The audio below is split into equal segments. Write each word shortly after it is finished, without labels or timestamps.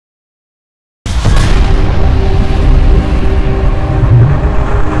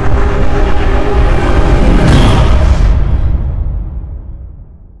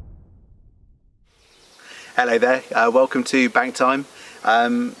Hello there, welcome to bank time.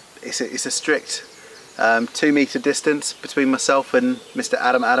 It's a strict 2 metre distance between myself and Mr.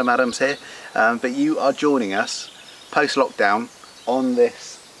 Adam Adams here, but you are joining us post lockdown on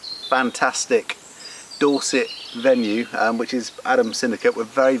this fantastic Dorset venue, which is Adam's Syndicate. We're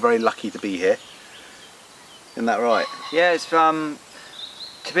very lucky to be here. Isn't that right? Yeah, it's to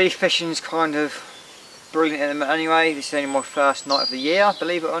be fishing's kind of brilliant at the moment anyway. This is only my first night of the year,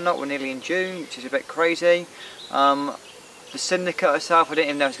 believe it or not. We're nearly in June, which is a bit crazy. The Syndicate itself, I didn't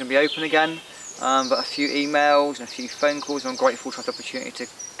even know it was going to be open again, but a few emails and a few phone calls, and I'm grateful to have the opportunity to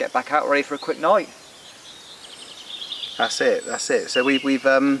get back out ready for a quick night. That's it. So we've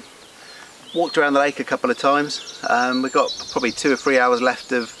walked around the lake a couple of times. We've got probably 2 or 3 hours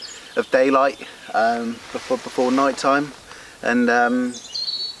left of daylight before night time, and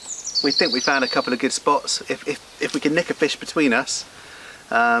we think we found a couple of good spots. If we can nick a fish between us,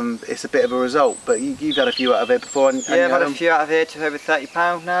 it's a bit of a result. But you've had a few out of here before, yeah, I've had a few out of here to over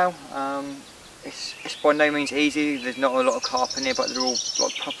 £30 now. It's by no means easy. There's not a lot of carp in here, but they're all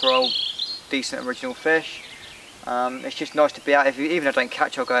like proper old, decent original fish. It's just nice to be out. Even if I don't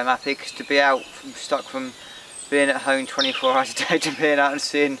catch, I'll go home happy, because to be out, stuck from being at home 24 hours a day to being out and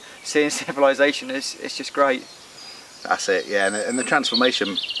seeing civilization, it's just great. That's it, yeah, and the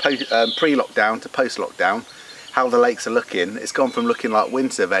transformation pre-lockdown to post-lockdown, how the lakes are looking, it's gone from looking like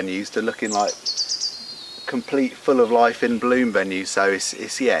winter venues to looking like complete full of life in bloom venues. So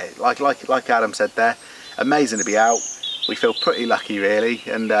it's yeah, like Adam said there, amazing to be out. We feel pretty lucky really,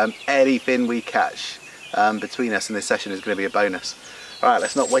 and anything we catch between us in this session is going to be a bonus. All right,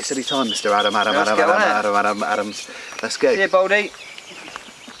 let's not waste any time, Mr. Adams. Let's go. See you, Baldy.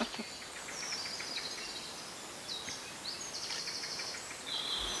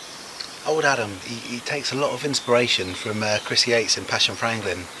 Old Adam, he takes a lot of inspiration from Chris Yates in Passion for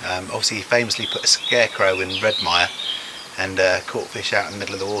Angling. Obviously he famously put a scarecrow in Redmire and caught fish out in the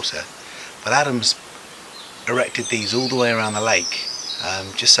middle of the water. But Adam's erected these all the way around the lake,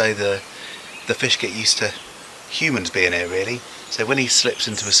 just so the fish get used to humans being here really. So when he slips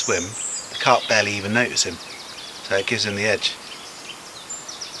into a swim, the carp barely even notice him. So it gives him the edge.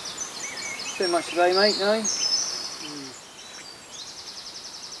 Too much today, mate, no?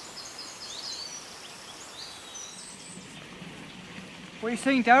 What are you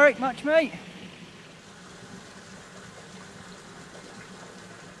seeing, Derek? Much, mate?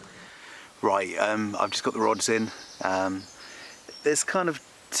 Right, I've just got the rods in. There's kind of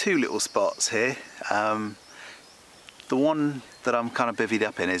 2 little spots here. The one that I'm kind of bivvied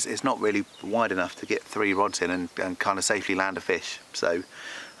up in is not really wide enough to get 3 rods in and kind of safely land a fish. So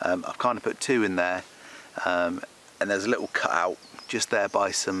I've kind of put 2 in there, and there's a little cutout just there by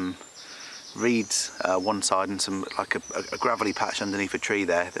some reeds one side and some like a gravelly patch underneath a tree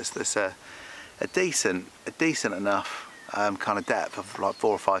there. There's a decent enough kind of depth of like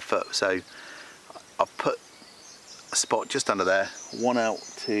 4 or 5 foot. So I've put a spot just under there, one out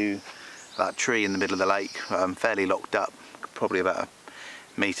to that tree in the middle of the lake, fairly locked up, probably about 1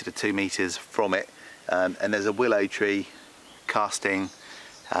 metre to 2 metres from it, and there's a willow tree casting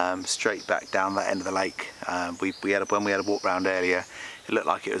straight back down that end of the lake. When we had a walk round earlier, it looked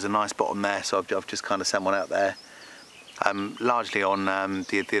like it was a nice bottom there, so I've just kind of sent one out there, largely on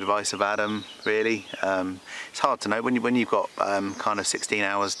the advice of Adam really. It's hard to know when you've got kind of 16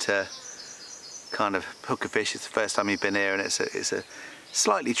 hours to kind of hook a fish. It's the first time you've been here, and it's a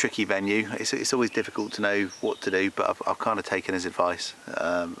slightly tricky venue. It's always difficult to know what to do, but I've kind of taken his advice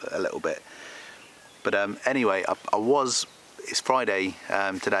a little bit. But anyway, it's Friday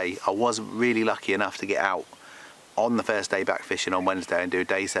today. I was really lucky enough to get out on the first day back fishing on Wednesday and do a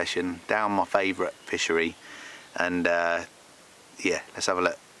day session down my favourite fishery, and yeah, let's have a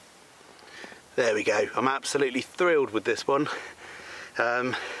look. There we go. I'm absolutely thrilled with this one.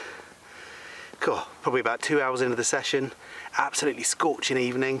 Cool. Probably about 2 hours into the session, absolutely scorching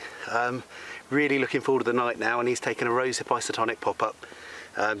evening. Really looking forward to the night now, and he's taken a rosehip isotonic pop-up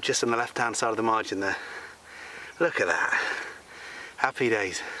just on the left hand side of the margin there. Look at that. Happy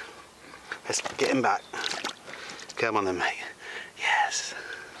days. Let's get him back. Come on then, mate. Yes.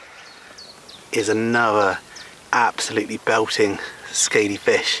 Is another absolutely belting scaly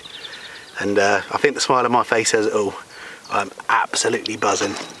fish, and I think the smile on my face says it all. I'm absolutely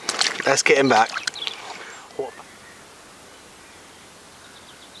buzzing. Let's get him back.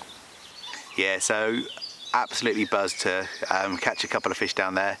 Yeah, so absolutely buzzed to catch a couple of fish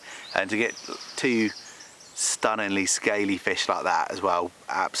down there, and to get 2 stunningly scaly fish like that as well.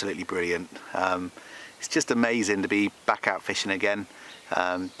 Absolutely brilliant. It's just amazing to be back out fishing again.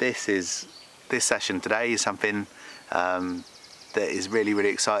 This session today is something that is really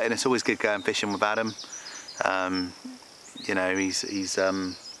exciting. It's always good going fishing with Adam. You know, he's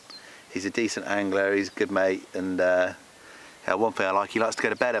a decent angler, he's a good mate, and one thing I like, he likes to go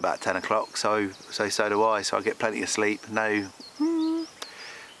to bed about 10 o'clock, so do I, so I get plenty of sleep,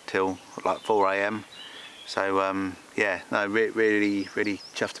 till like 4 AM. So yeah, no, really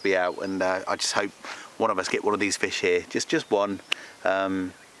chuffed to be out, and I just hope one of us get one of these fish here, just one,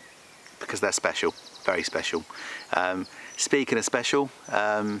 because they're special, very special. Speaking of special,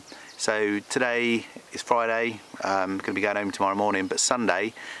 so today is Friday, I'm going to be going home tomorrow morning, but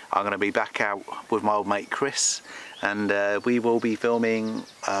Sunday I'm going to be back out with my old mate Chris, and we will be filming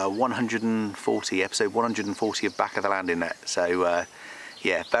episode 140 of Back of the Landing Net. So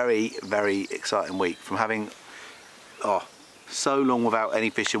yeah, very exciting week. From having so long without any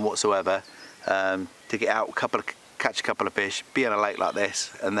fishing whatsoever, to get out, catch a couple of fish, be on a lake like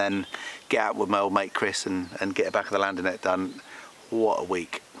this, and then get out with my old mate Chris and get a Back of the Landing Net done. What a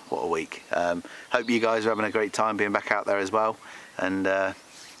week. What a week. Hope you guys are having a great time being back out there as well, and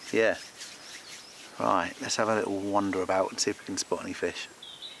yeah, right, let's have a little wander about and see if we can spot any fish.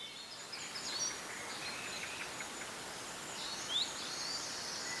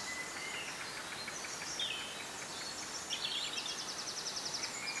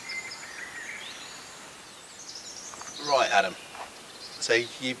 Right, Adam, so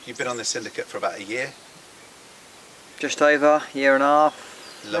you've been on this syndicate for about a year? Just over, year and a half.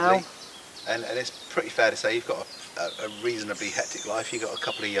 Lovely. Now. And it's pretty fair to say you've got a reasonably hectic life. You've got a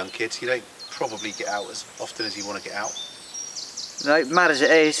couple of young kids. You don't probably get out as often as you want to get out. No, mad as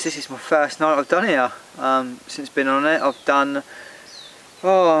it is, this is my first night I've done here. Since been on it, I've done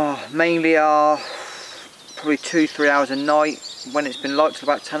mainly probably 2-3 hours a night when it's been light till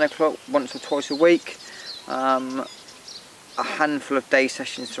about 10 o'clock, once or twice a week. A handful of day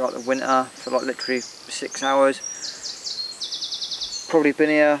sessions throughout the winter for like literally 6 hours. Probably been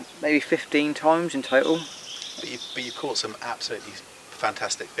here maybe 15 times in total. But you caught some absolutely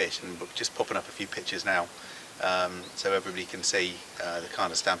fantastic fish, and we're just popping up a few pictures now, so everybody can see the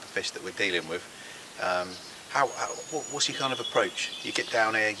kind of stamp of fish that we're dealing with. What's your kind of approach? You get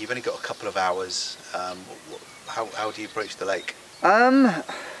down here, you've only got a couple of hours. How do you approach the lake? I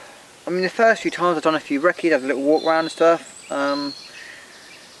mean, the first few times I've done a few recce's, had a little walk around and stuff.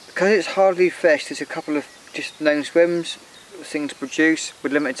 Because it's hardly fished, there's a couple of just known swims, thing to produce.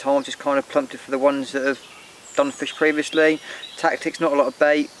 With limited time, I've just kind of plumped it for the ones that have done fish previously. Tactics, not a lot of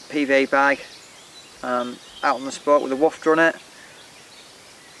bait, PVA bag, out on the spot with a wafter on it,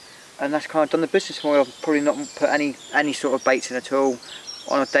 and that's kind of done the business for me. I've probably not put any sort of baits in at all.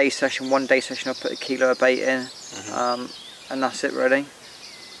 On a day session, one day session, I'll put a kilo of bait in, and that's it really.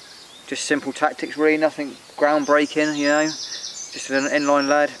 Just simple tactics really, nothing groundbreaking, you know, just an inline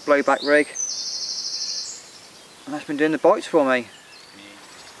lead, blowback rig. And that's been doing the bites for me.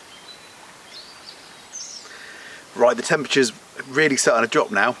 Right, the temperature's really starting to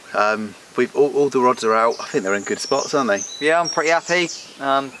drop now. We've all the rods are out. I think they're in good spots, aren't they? Yeah, I'm pretty happy.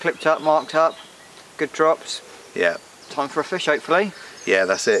 Clipped up, marked up, good drops. Yeah. Time for a fish, hopefully. Yeah,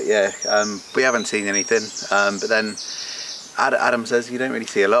 that's it. Yeah. We haven't seen anything, but then Adam says you don't really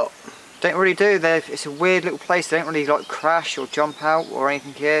see a lot. Don't really do. It's a weird little place. They don't really like crash or jump out or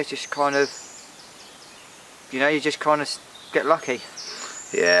anything here. It's just kind of, you know, you just kind of get lucky.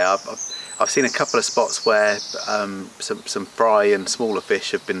 Yeah, I've seen a couple of spots where some fry and smaller fish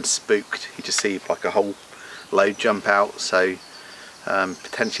have been spooked. You just see like a whole load jump out, so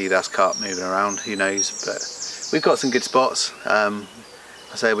potentially that's carp moving around, who knows. But we've got some good spots. I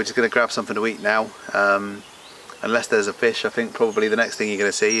say we're just going to grab something to eat now. Unless there's a fish, I think probably the next thing you're going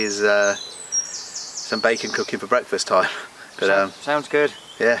to see is some bacon cooking for breakfast time. But sounds good.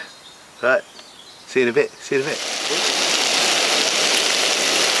 Yeah. Right. See you in a bit. See you in a bit.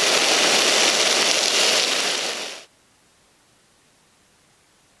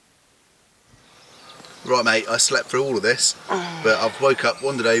 Right, mate, I slept through all of this, but I've woke up,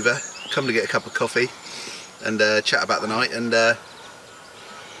 wandered over, come to get a cup of coffee and chat about the night, and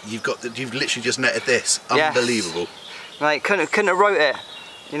you've literally just netted this. Yes. Unbelievable. Mate, couldn't have wrote it.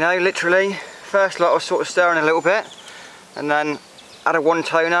 You know, literally, first lot I was sort of stirring a little bit, and then had a one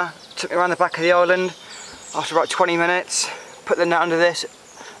toner, took me around the back of the island. After about 20 minutes, put the net under this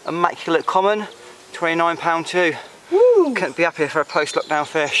immaculate common, £29 too. Woo. Couldn't be happier for a post-lockdown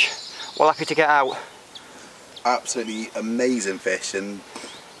fish. Well, happy to get out. Absolutely amazing fish, and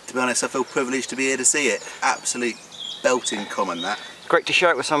to be honest, I feel privileged to be here to see it. Absolute belting common, that. Great to share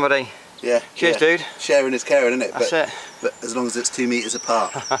it with somebody. Yeah. Cheers, dude. Sharing is caring, isn't it? That's it. But as long as it's 2 metres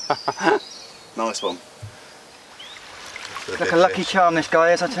apart. Nice one. Like a lucky charm, this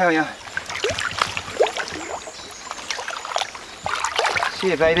guy is, I tell you.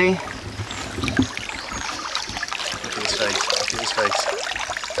 See you, baby.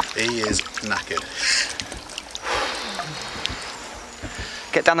 He is knackered.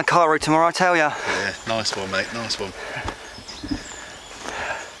 Get down the car road tomorrow, I tell ya. Yeah, nice one, mate, nice one.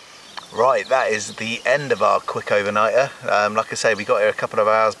 Right, that is the end of our quick overnighter. Like I say, we got here a couple of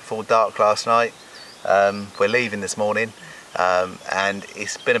hours before dark last night. We're leaving this morning, and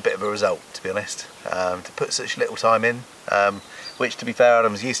it's been a bit of a result, to be honest. To put such little time in, which, to be fair,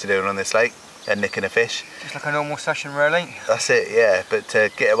 Adam's used to doing on this lake, and nicking a fish. Just like a normal session, really. That's it, yeah. But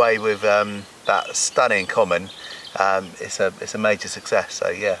to get away with that stunning common, it's a major success. So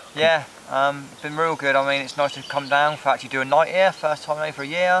yeah. Yeah, been real good. I mean, it's nice to come down for actually do a night here, first time over a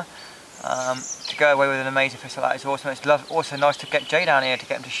year. To go away with an amazing fish like that is awesome. It's also nice to get Jay down here, to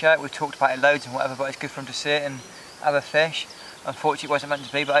get him to share it. We've talked about it loads and whatever, but it's good for him to sit and have a fish. Unfortunately, it wasn't meant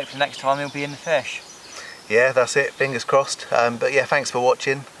to be, but hopefully next time he'll be in the fish. Yeah, that's it. Fingers crossed. But yeah, thanks for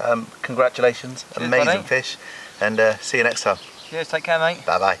watching. Congratulations. Cheers, amazing buddy. fish. And see you next time. Cheers, take care, mate.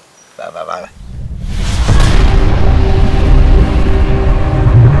 Bye bye. Bye bye bye.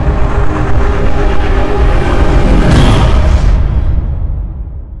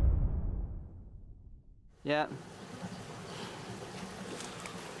 Yeah.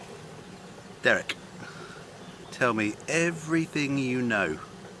 Derek, tell me everything you know